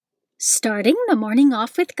Starting the morning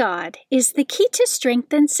off with God is the key to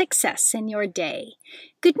strength and success in your day.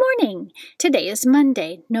 Good morning. Today is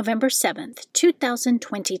Monday, November 7th,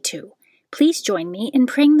 2022. Please join me in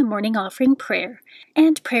praying the morning offering prayer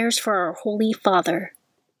and prayers for our Holy Father.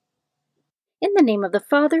 In the name of the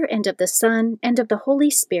Father, and of the Son, and of the Holy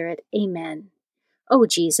Spirit, Amen. O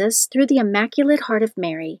Jesus, through the Immaculate Heart of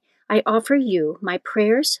Mary, I offer you my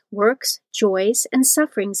prayers, works, joys, and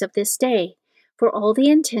sufferings of this day, for all the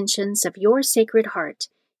intentions of your Sacred Heart,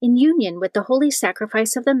 in union with the holy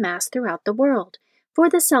sacrifice of the Mass throughout the world, for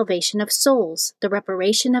the salvation of souls, the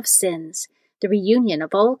reparation of sins, the reunion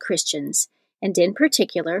of all Christians, and in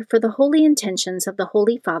particular for the holy intentions of the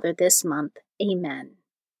Holy Father this month. Amen.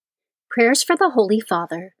 Prayers for the Holy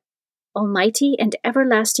Father. Almighty and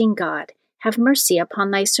everlasting God, have mercy upon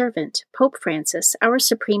thy servant, Pope Francis, our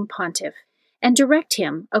Supreme Pontiff, and direct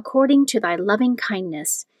him, according to thy loving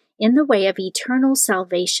kindness, in the way of eternal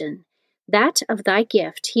salvation, that of thy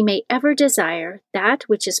gift he may ever desire that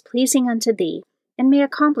which is pleasing unto thee, and may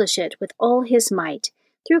accomplish it with all his might,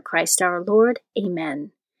 through Christ our Lord.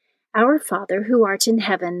 Amen. Our Father, who art in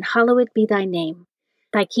heaven, hallowed be thy name.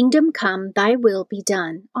 Thy kingdom come, thy will be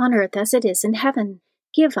done, on earth as it is in heaven.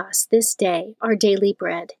 Give us this day our daily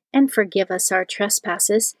bread, and forgive us our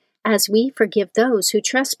trespasses, as we forgive those who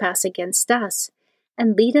trespass against us.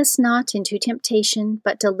 And lead us not into temptation,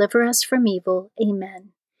 but deliver us from evil.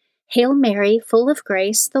 Amen. Hail Mary, full of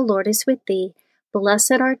grace, the Lord is with thee.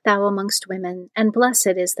 Blessed art thou amongst women, and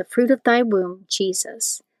blessed is the fruit of thy womb,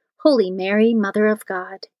 Jesus. Holy Mary, Mother of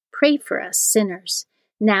God, pray for us sinners,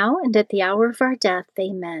 now and at the hour of our death.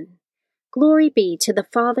 Amen. Glory be to the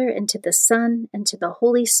Father, and to the Son, and to the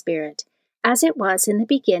Holy Spirit, as it was in the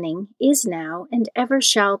beginning, is now, and ever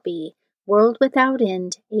shall be, world without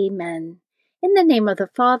end. Amen. In the name of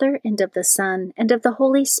the Father, and of the Son, and of the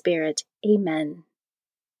Holy Spirit. Amen.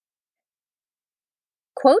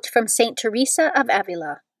 Quote from Saint Teresa of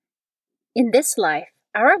Avila. In this life,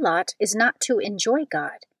 our lot is not to enjoy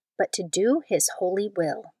God, but to do His holy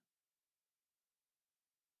will.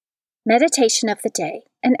 Meditation of the Day,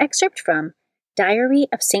 an excerpt from Diary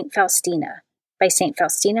of St. Faustina by St.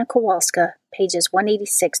 Faustina Kowalska, pages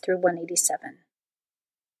 186 through 187.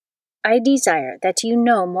 I desire that you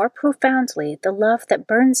know more profoundly the love that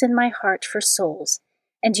burns in my heart for souls,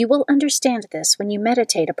 and you will understand this when you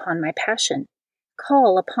meditate upon my passion.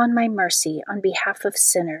 Call upon my mercy on behalf of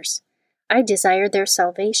sinners. I desire their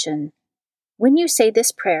salvation. When you say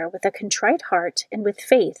this prayer with a contrite heart and with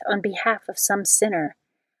faith on behalf of some sinner,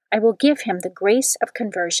 I will give him the grace of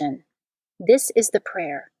conversion. This is the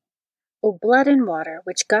prayer. O blood and water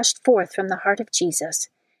which gushed forth from the heart of Jesus,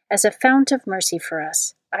 as a fount of mercy for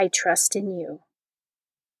us, I trust in you.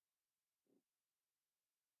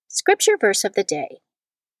 Scripture verse of the day.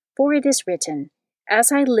 For it is written,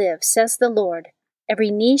 As I live, says the Lord, every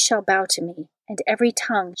knee shall bow to me, and every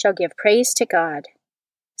tongue shall give praise to God.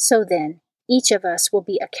 So then, each of us will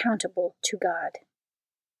be accountable to God.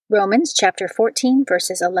 Romans chapter 14,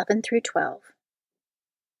 verses 11 through 12.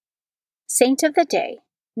 Saint of the Day.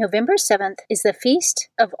 November 7th is the feast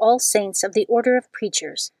of all saints of the Order of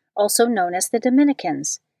Preachers, also known as the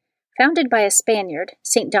Dominicans. Founded by a Spaniard,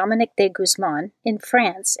 Saint Dominic de Guzman, in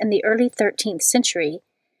France in the early 13th century,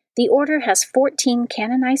 the order has 14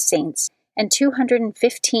 canonized saints and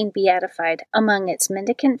 215 beatified among its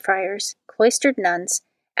mendicant friars, cloistered nuns,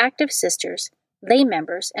 active sisters, lay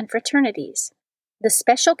members, and fraternities. The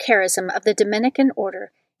special charism of the Dominican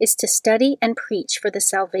order is to study and preach for the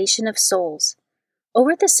salvation of souls.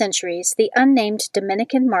 Over the centuries, the unnamed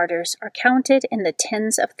Dominican martyrs are counted in the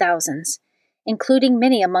tens of thousands, including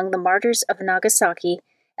many among the martyrs of Nagasaki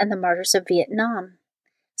and the martyrs of Vietnam.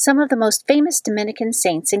 Some of the most famous Dominican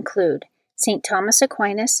saints include St. Thomas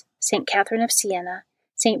Aquinas, St. Catherine of Siena,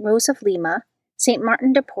 St. Rose of Lima, St.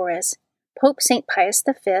 Martin de Porres, Pope St. Pius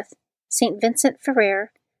V, St. Vincent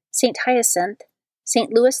Ferrer, St. Hyacinth,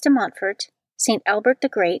 St. Louis de Montfort, St. Albert the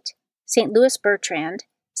Great, St. Louis Bertrand,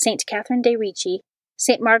 St. Catherine de' Ricci,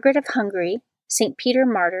 St. Margaret of Hungary, St. Peter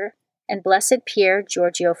Martyr, and Blessed Pier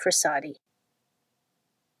Giorgio Frassati.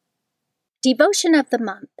 Devotion of the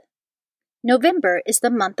Month. November is the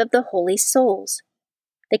month of the Holy Souls.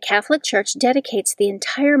 The Catholic Church dedicates the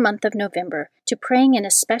entire month of November to praying in a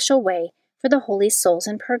special way for the holy souls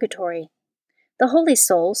in purgatory. The holy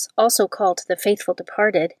souls, also called the faithful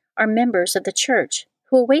departed, are members of the Church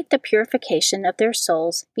who await the purification of their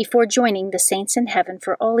souls before joining the saints in heaven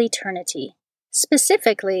for all eternity.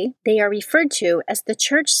 Specifically, they are referred to as the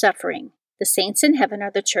Church suffering. The saints in heaven are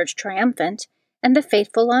the Church triumphant, and the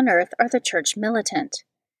faithful on earth are the Church militant.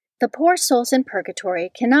 The poor souls in purgatory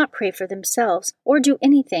cannot pray for themselves or do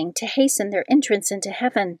anything to hasten their entrance into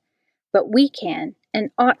heaven. but we can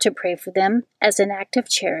and ought to pray for them as an act of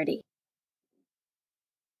charity.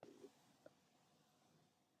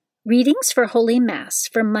 Readings for Holy Mass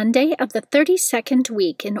for Monday of the 32nd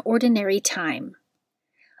week in Ordinary Time.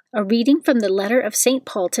 A reading from the letter of St.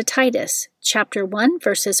 Paul to Titus, chapter 1,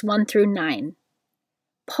 verses 1 through 9.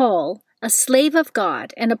 Paul, a slave of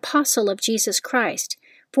God and apostle of Jesus Christ,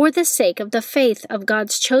 for the sake of the faith of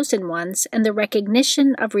God's chosen ones and the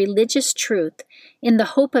recognition of religious truth, in the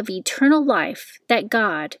hope of eternal life that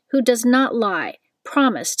God, who does not lie,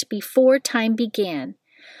 promised before time began,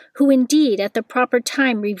 who indeed at the proper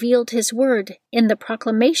time revealed his word in the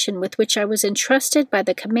proclamation with which I was entrusted by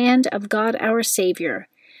the command of God our Savior.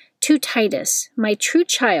 To Titus, my true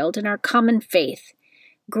child in our common faith,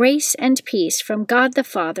 grace and peace from God the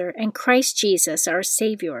Father and Christ Jesus our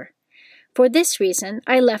Savior. For this reason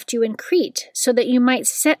I left you in Crete, so that you might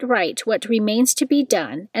set right what remains to be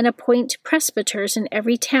done and appoint presbyters in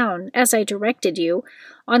every town, as I directed you,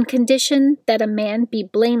 on condition that a man be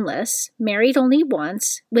blameless, married only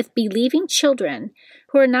once, with believing children,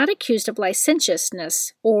 who are not accused of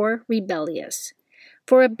licentiousness or rebellious.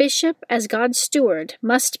 For a bishop, as God's steward,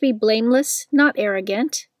 must be blameless, not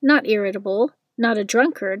arrogant, not irritable, not a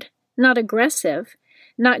drunkard, not aggressive,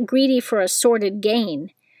 not greedy for a sordid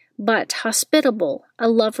gain, but hospitable, a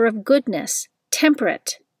lover of goodness,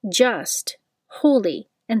 temperate, just, holy,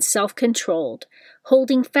 and self-controlled,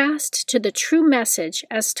 holding fast to the true message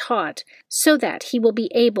as taught, so that he will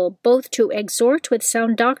be able both to exhort with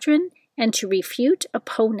sound doctrine and to refute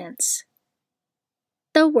opponents.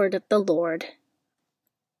 The Word of the Lord.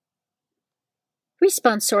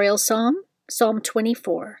 Responsorial Psalm, Psalm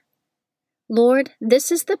 24. Lord,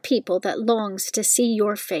 this is the people that longs to see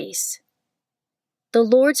your face. The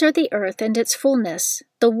Lord's are the earth and its fullness,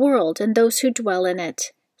 the world and those who dwell in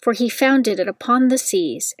it, for he founded it upon the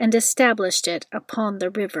seas and established it upon the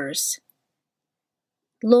rivers.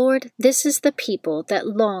 Lord, this is the people that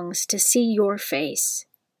longs to see your face.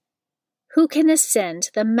 Who can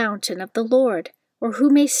ascend the mountain of the Lord, or who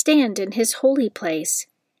may stand in his holy place?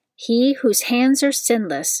 He whose hands are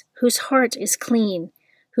sinless, whose heart is clean,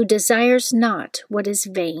 who desires not what is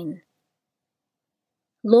vain.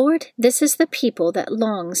 Lord, this is the people that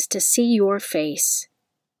longs to see your face.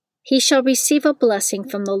 He shall receive a blessing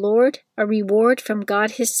from the Lord, a reward from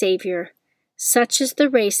God his Savior. Such is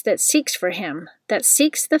the race that seeks for him, that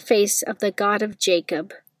seeks the face of the God of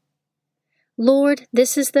Jacob. Lord,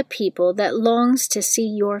 this is the people that longs to see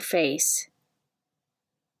your face.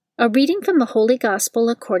 A reading from the Holy Gospel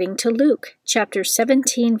according to Luke, chapter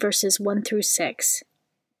 17, verses 1 through 6.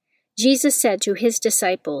 Jesus said to his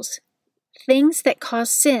disciples, "Things that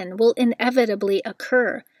cause sin will inevitably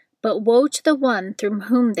occur, but woe to the one through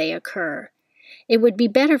whom they occur. It would be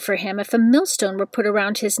better for him if a millstone were put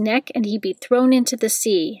around his neck and he be thrown into the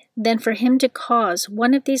sea, than for him to cause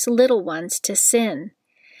one of these little ones to sin.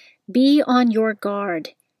 Be on your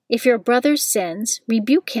guard. If your brother sins,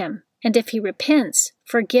 rebuke him, and if he repents,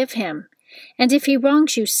 forgive him. And if he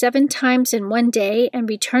wrongs you 7 times in one day and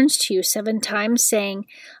returns to you 7 times, saying,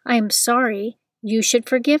 'I am sorry,' you should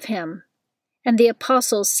forgive him." And the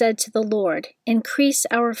apostles said to the Lord, "Increase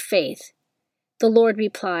our faith." The Lord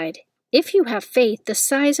replied, "If you have faith the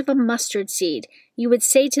size of a mustard seed, you would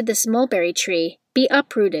say to this mulberry tree, 'Be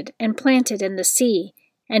uprooted and planted in the sea,'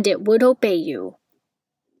 and it would obey you."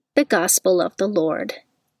 The Gospel of the Lord.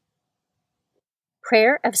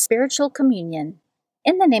 Prayer of Spiritual Communion.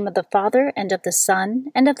 In the name of the Father, and of the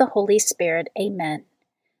Son, and of the Holy Spirit. Amen.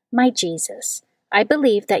 My Jesus, I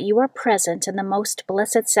believe that you are present in the most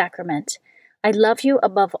blessed sacrament. I love you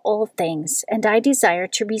above all things, and I desire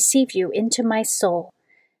to receive you into my soul.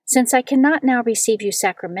 Since I cannot now receive you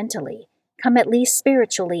sacramentally, come at least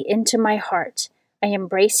spiritually into my heart. I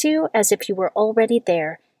embrace you as if you were already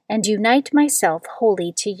there, and unite myself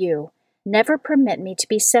wholly to you. Never permit me to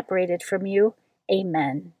be separated from you.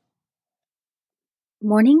 Amen.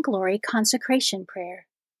 Morning Glory Consecration Prayer.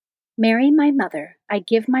 Mary, my Mother, I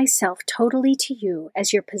give myself totally to you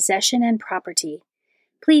as your possession and property.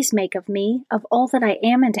 Please make of me, of all that I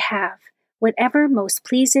am and have, whatever most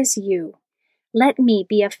pleases you. Let me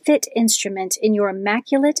be a fit instrument in your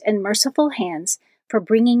immaculate and merciful hands for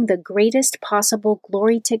bringing the greatest possible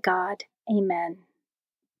glory to God. Amen.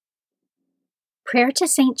 Prayer to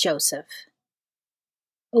Saint Joseph.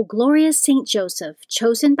 O glorious Saint Joseph,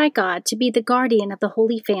 chosen by God to be the guardian of the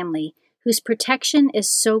Holy Family, whose protection is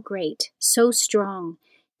so great, so strong,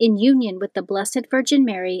 in union with the Blessed Virgin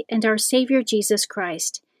Mary and our Savior Jesus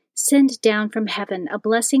Christ, send down from heaven a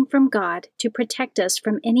blessing from God to protect us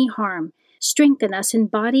from any harm, strengthen us in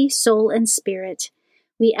body, soul, and spirit.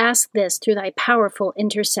 We ask this through thy powerful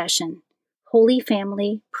intercession. Holy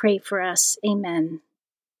Family, pray for us. Amen.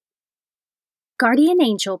 Guardian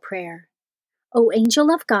Angel Prayer. O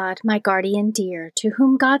angel of God, my guardian dear, to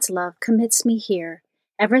whom God's love commits me here,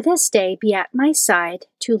 ever this day be at my side,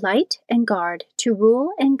 to light and guard, to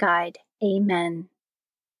rule and guide. Amen.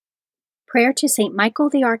 Prayer to Saint Michael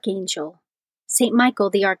the Archangel. Saint Michael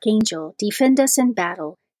the Archangel, defend us in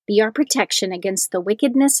battle, be our protection against the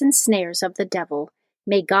wickedness and snares of the devil.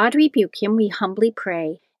 May God rebuke him, we humbly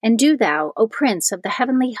pray, and do thou, O Prince of the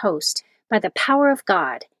heavenly host, by the power of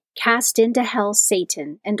God, cast into hell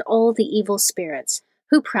Satan and all the evil spirits,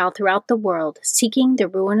 who prowl throughout the world, seeking the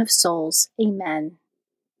ruin of souls. Amen.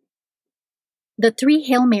 The Three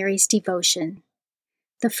Hail Marys Devotion.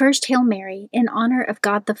 The first Hail Mary, in honor of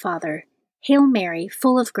God the Father. Hail Mary,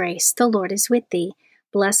 full of grace, the Lord is with thee.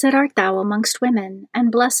 Blessed art thou amongst women,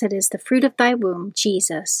 and blessed is the fruit of thy womb,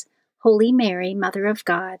 Jesus. Holy Mary, Mother of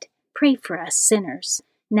God, pray for us sinners,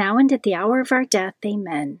 now and at the hour of our death.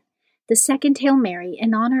 Amen. The second Hail Mary,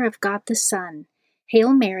 in honor of God the Son.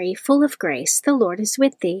 Hail Mary, full of grace, the Lord is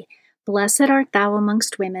with thee. Blessed art thou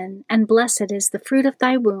amongst women, and blessed is the fruit of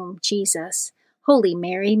thy womb, Jesus. Holy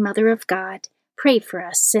Mary, Mother of God, pray for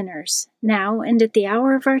us sinners, now and at the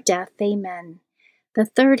hour of our death. Amen. The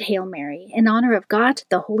third Hail Mary, in honor of God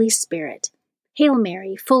the Holy Spirit. Hail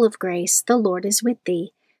Mary, full of grace, the Lord is with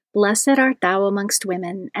thee. Blessed art thou amongst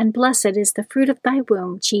women, and blessed is the fruit of thy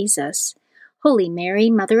womb, Jesus. Holy Mary,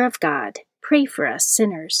 Mother of God, pray for us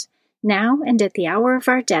sinners, now and at the hour of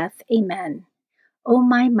our death. Amen. O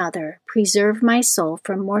my Mother, preserve my soul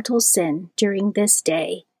from mortal sin during this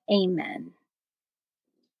day. Amen.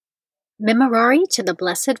 Memorare to the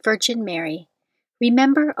Blessed Virgin Mary.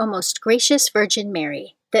 Remember, O most gracious Virgin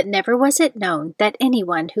Mary, that never was it known that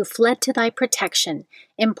anyone who fled to thy protection,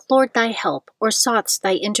 implored thy help, or sought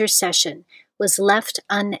thy intercession, was left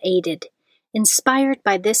unaided. Inspired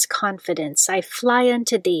by this confidence, I fly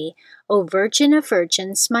unto thee, O Virgin of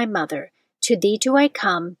Virgins, my Mother. To thee do I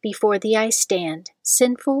come, before thee I stand,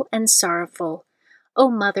 sinful and sorrowful. O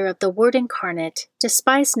Mother of the Word incarnate,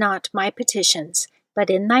 despise not my petitions, but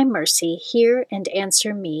in thy mercy hear and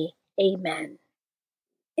answer me. Amen.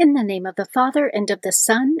 In the name of the Father, and of the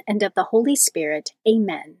Son, and of the Holy Spirit.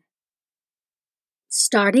 Amen.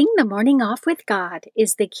 Starting the morning off with God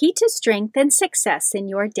is the key to strength and success in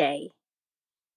your day.